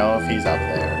even know if he's up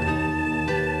there.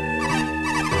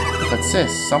 But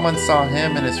sis, someone saw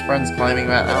him and his friends climbing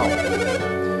Matt Alp.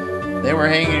 They were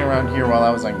hanging around here while I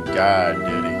was on guard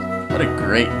duty. What a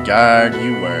great guard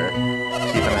you were,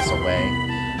 keeping us away.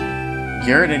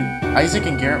 Isaac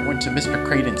and Garrett went to Mr.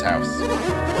 Creighton's house.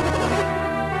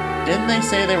 Didn't they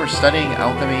say they were studying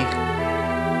alchemy?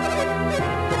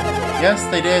 Yes,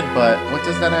 they did, but what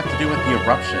does that have to do with the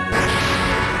eruption?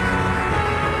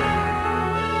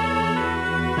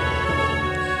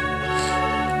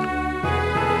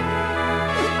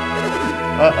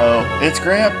 Uh-oh, it's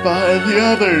Grandpa and the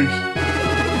others!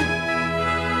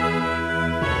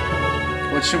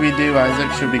 What should we do,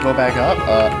 Isaac? Should we go back up?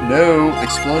 No.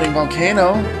 Exploding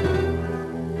volcano.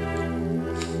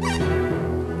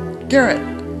 Garrett!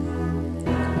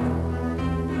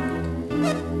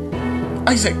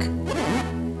 Isaac!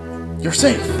 You're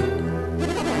safe!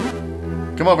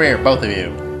 Come over here, both of you.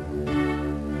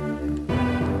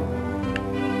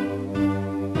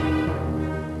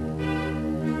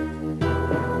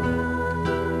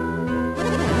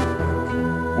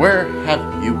 Where have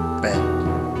you been?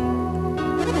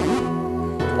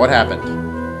 What happened?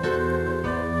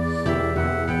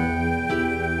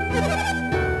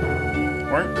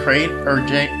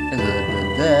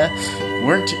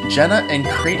 Weren't Jenna and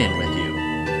Creighton with you?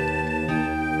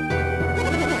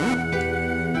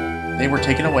 They were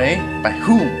taken away? By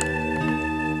whom?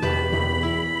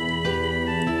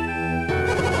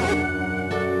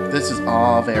 This is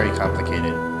all very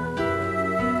complicated.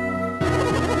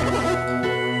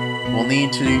 We'll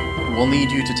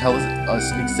need you to tell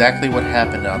us exactly what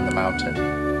happened on the mountain.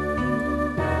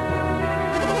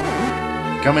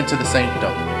 Come into the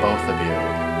Sanctum, both of you.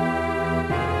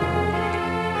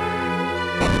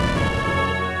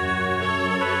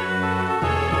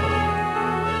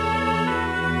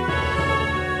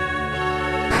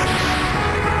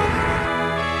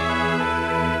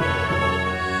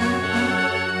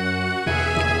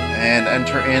 And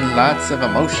enter in lots of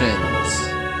emotions.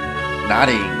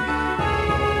 Nodding.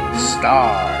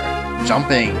 Star.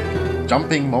 Jumping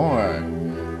more.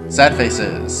 Sad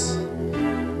faces.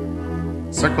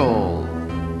 Circle.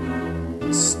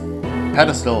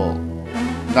 Pedestal.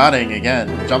 Nodding again.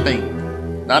 Jumping.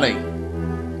 Nodding.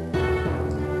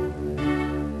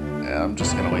 Yeah, I'm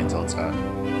just gonna wait until it's done.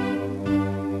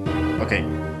 Okay.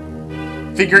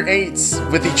 Figure eights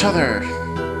with each other.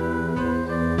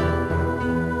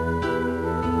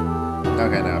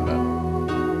 Okay, now I'm done.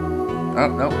 Oh,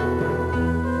 no.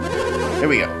 Here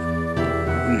we go.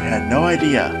 You had no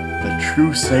idea. The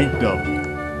true Sanctum.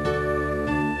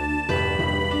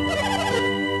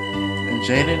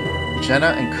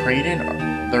 Jenna and Kraden,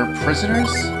 they're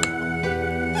prisoners?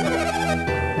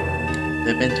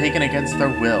 They've been taken against their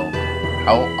will.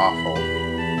 How awful.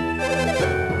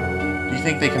 Do you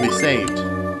think they can be saved?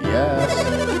 Yes.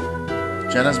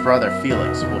 Jenna's brother,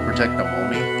 Felix, will protect them,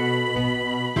 won't he?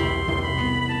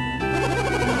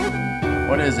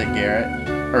 What is it, Garrett?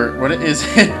 Or, what is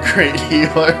it, Great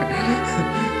Healer?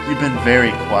 You've been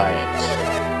very quiet.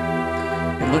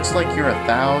 It looks like you're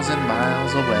 1,000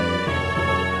 miles away.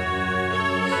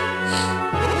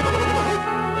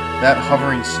 That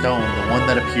hovering stone, the one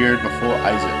that appeared before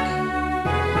Isaac.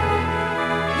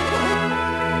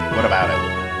 What about it?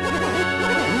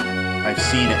 I've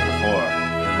seen it before,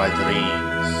 in my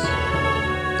dreams.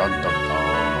 Dun dun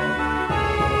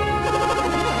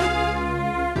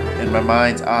dun. In my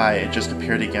mind's eye, it just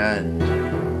appeared again.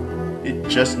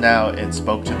 It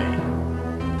spoke to me.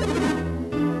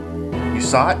 You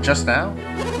saw it just now?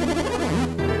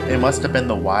 It must have been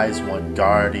the Wise One,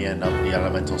 guardian of the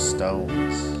elemental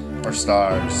stones. Or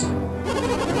stars.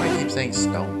 Why do I keep saying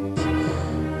stones?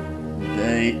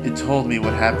 It told me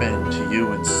what happened to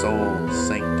you in Soul's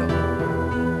Sanctum.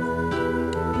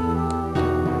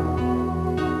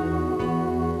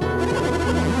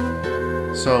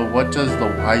 So, what does the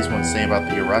Wise One say about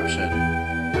the eruption?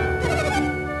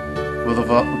 Will the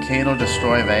volcano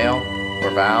destroy Vale?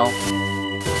 Or Val?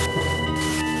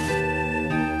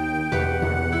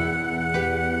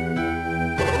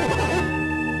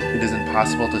 It is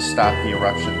impossible to stop the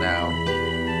eruption now.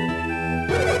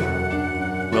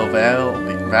 Will Val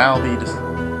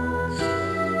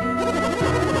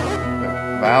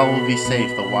will be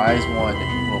safe. The Wise One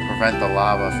will prevent the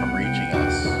lava from reaching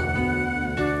us.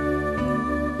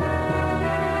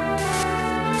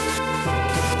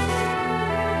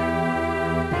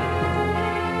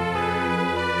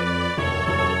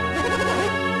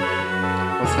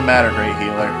 What's the matter, Great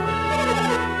Healer?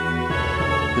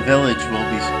 The village will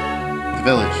be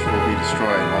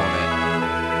destroyed, won't it?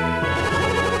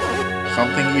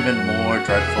 Something even more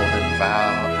dreadful than oh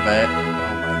my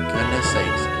goodness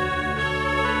sakes.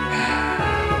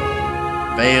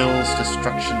 Vale's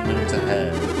destruction looms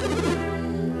ahead.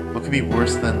 What could be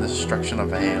worse than the destruction of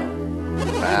Vale?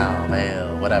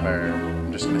 Vale, whatever.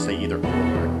 I'm just gonna say either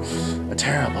or. A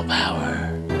terrible power.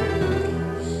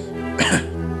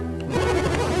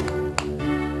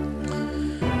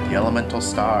 The elemental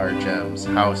star gems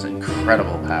house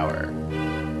incredible power.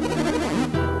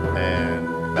 And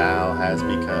Val has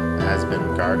been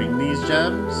guarding these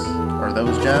gems, or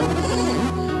those gems.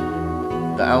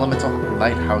 The elemental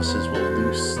lighthouses will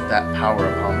loose that power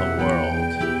upon the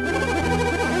world.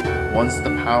 Once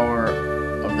the power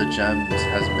of the gems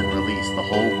has been released, the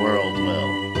whole world will.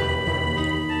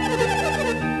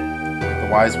 The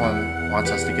Wise One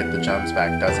wants us to get the gems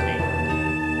back, doesn't he?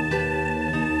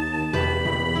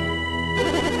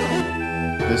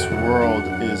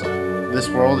 This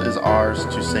world is ours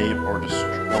to save or to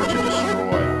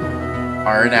destroy.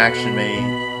 Our inaction may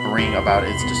bring about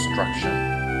its destruction.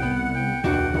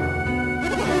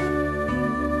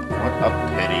 What a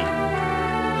pity.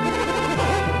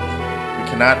 We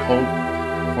cannot hope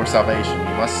for salvation.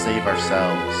 We must save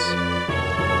ourselves.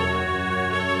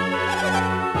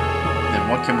 Then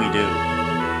what can we do?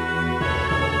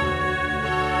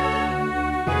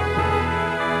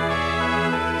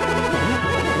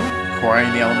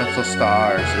 Quarrying the elemental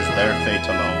stars is their fate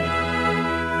alone.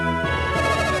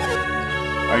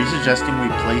 Are you suggesting we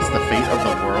place the fate of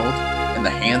the world in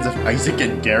the hands of Isaac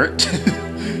and Garrett?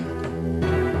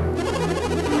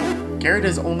 Garrett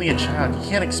is only a child. You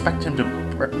can't expect him to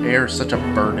bear such a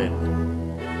burden.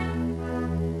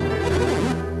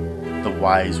 The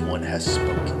Wise One has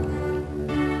spoken.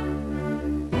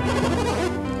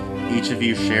 Each of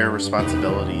you share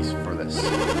responsibilities for this.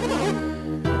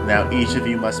 Now each of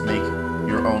you must make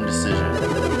your own decision.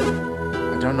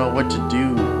 I don't know what to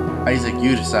do. Isaac,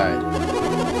 you decide.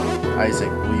 Isaac,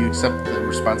 will you accept the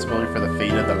responsibility for the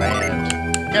fate of the land?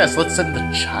 Yes, let's send the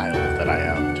child that I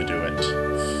am to do it.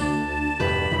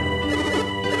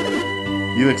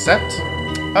 You accept?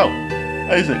 Oh,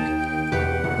 Isaac,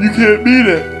 you can't beat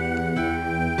it.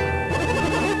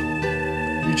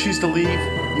 You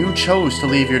chose to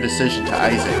leave your decision to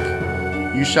Isaac.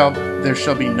 There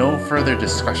shall be no further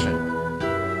discussion.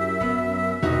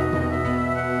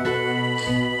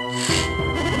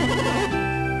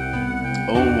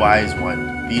 O Wise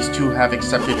One, these two have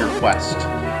accepted your quest.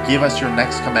 Give us your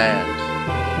next command.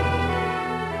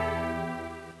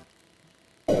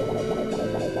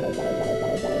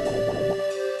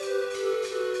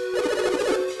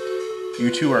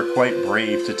 You two are quite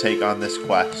brave to take on this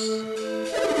quest.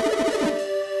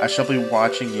 I shall be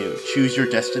watching you. Choose your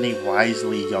destiny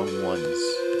wisely, young ones.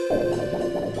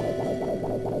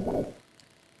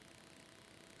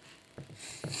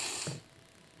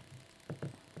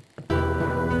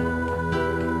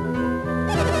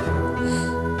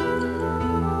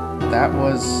 That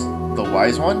was the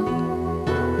wise one?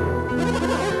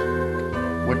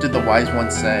 What did the wise one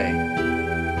say?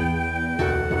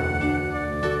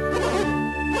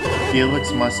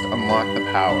 Felix must unlock the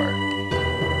power.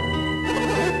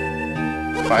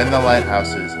 Find the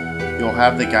lighthouses. You'll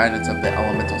have the guidance of the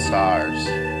elemental stars.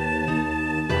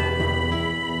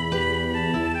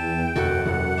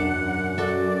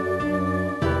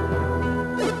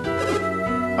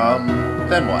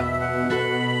 Then what?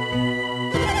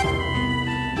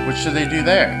 What should they do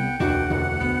there?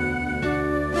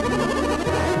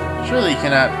 Surely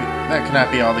that cannot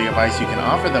be all the advice you can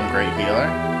offer them, great healer.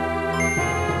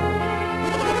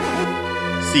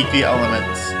 Seek the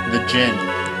elements, the Jinn.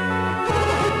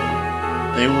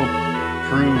 They will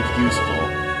prove useful.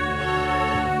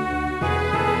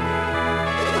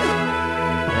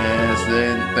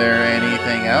 Isn't there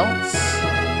anything else?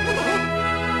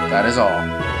 That is all.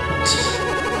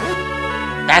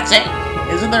 That's it?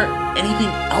 Isn't there anything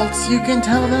else you can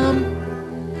tell them?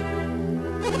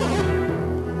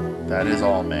 That is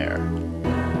all, Mayor.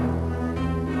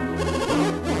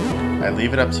 I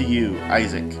leave it up to you,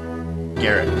 Isaac,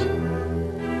 Garrett.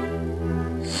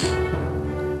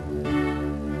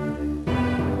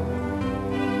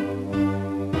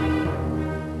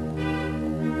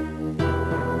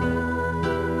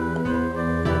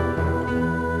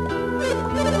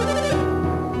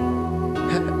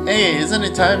 Hey, isn't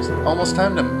it almost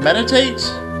time to meditate?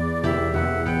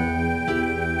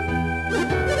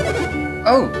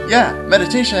 Oh, yeah,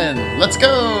 meditation! Let's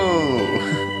go!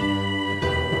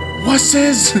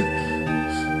 Wusses!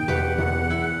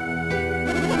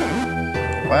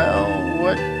 Well,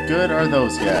 what good are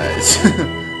those guys?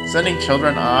 Sending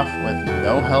children off with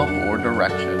no help or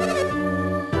direction.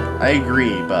 I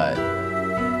agree, but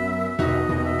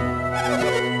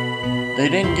they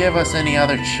didn't give us any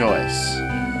other choice.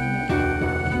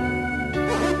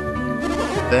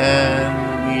 Then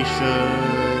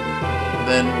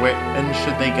where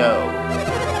should they go?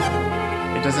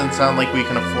 It doesn't sound like we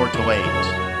can afford to wait.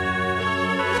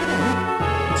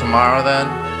 Tomorrow, then?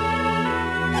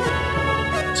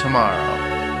 Tomorrow.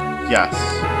 Yes.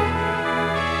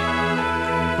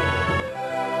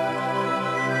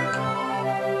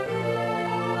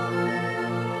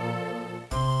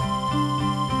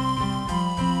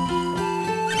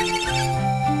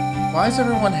 Why is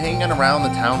everyone hanging around the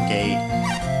town gate?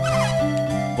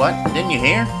 What? Didn't you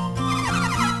hear?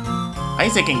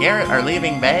 Isaac and Garrett are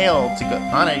leaving Vale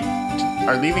on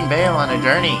a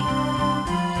journey.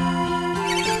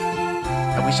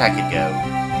 I wish I could go.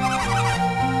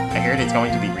 I heard it's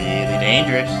going to be really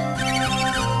dangerous.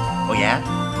 Oh yeah?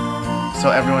 So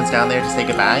everyone's down there to say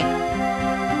goodbye?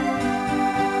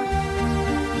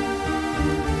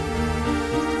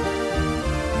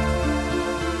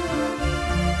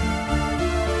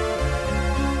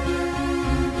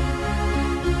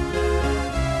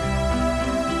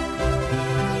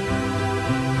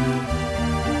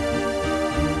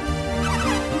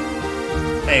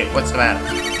 Hey, what's the matter?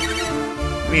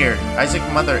 Weird.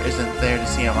 Isaac's mother isn't there to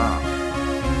see him off.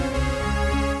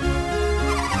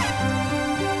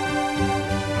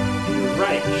 You're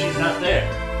right, she's not there.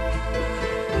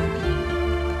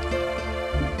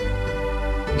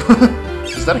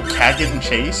 Is that a cat getting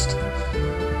chased?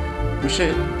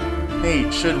 Hey,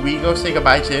 should we go say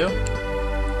goodbye too?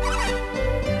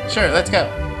 Sure, let's go.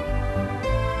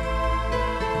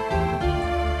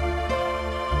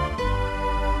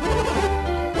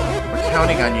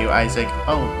 Counting on you, Isaac.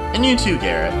 Oh, and you too,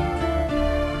 Garrett.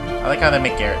 I like how they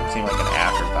make Garrett seem like an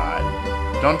afterthought.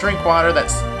 Don't drink water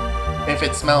if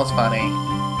it smells funny.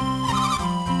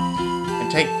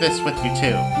 And take this with you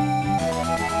too.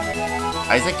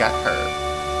 Isaac got hurt.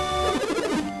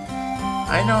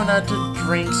 I know not to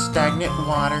drink stagnant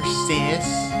water, sis.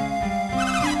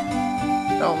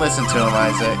 Don't listen to him,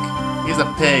 Isaac. He's a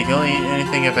pig. He'll eat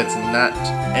anything that's not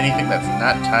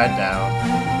tied down.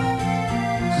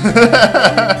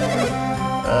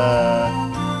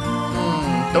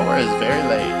 Dora is very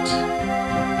late.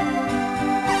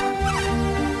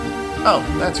 Oh,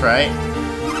 that's right.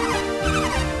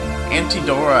 Auntie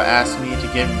Dora asked me to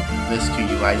give this to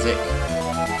you, Isaac.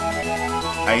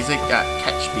 Isaac got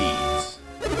catch beads.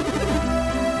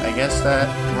 I guess that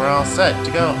we're all set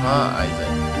to go, huh, Isaac?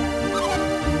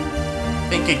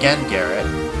 Think again, Garrett.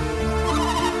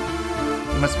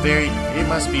 It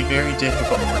must be very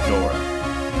difficult for Dora.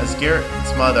 As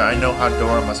Garrett's mother, I know how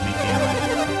Dora must be feeling.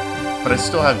 But I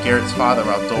still have Garrett's father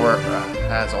while Dora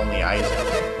has only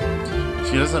Isaac.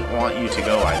 She doesn't want you to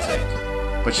go, Isaac.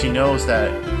 But she knows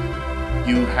that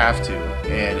you have to,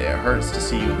 and it hurts to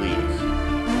see you leave.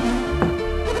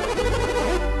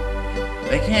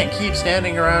 They can't keep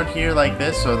standing around here like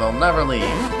this, or they'll never leave.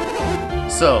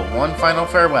 So, one final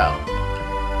farewell.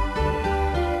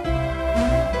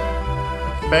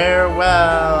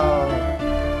 Farewell!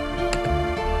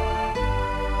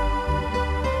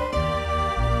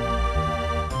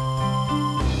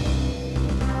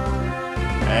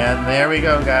 And there we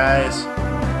go, guys.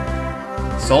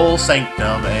 Soul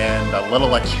Sanctum and a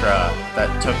little extra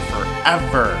that took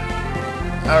forever.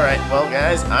 Alright, well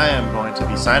guys, I am going to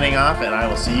be signing off, and I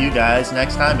will see you guys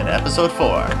next time in episode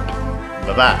 4.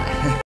 Bye-bye.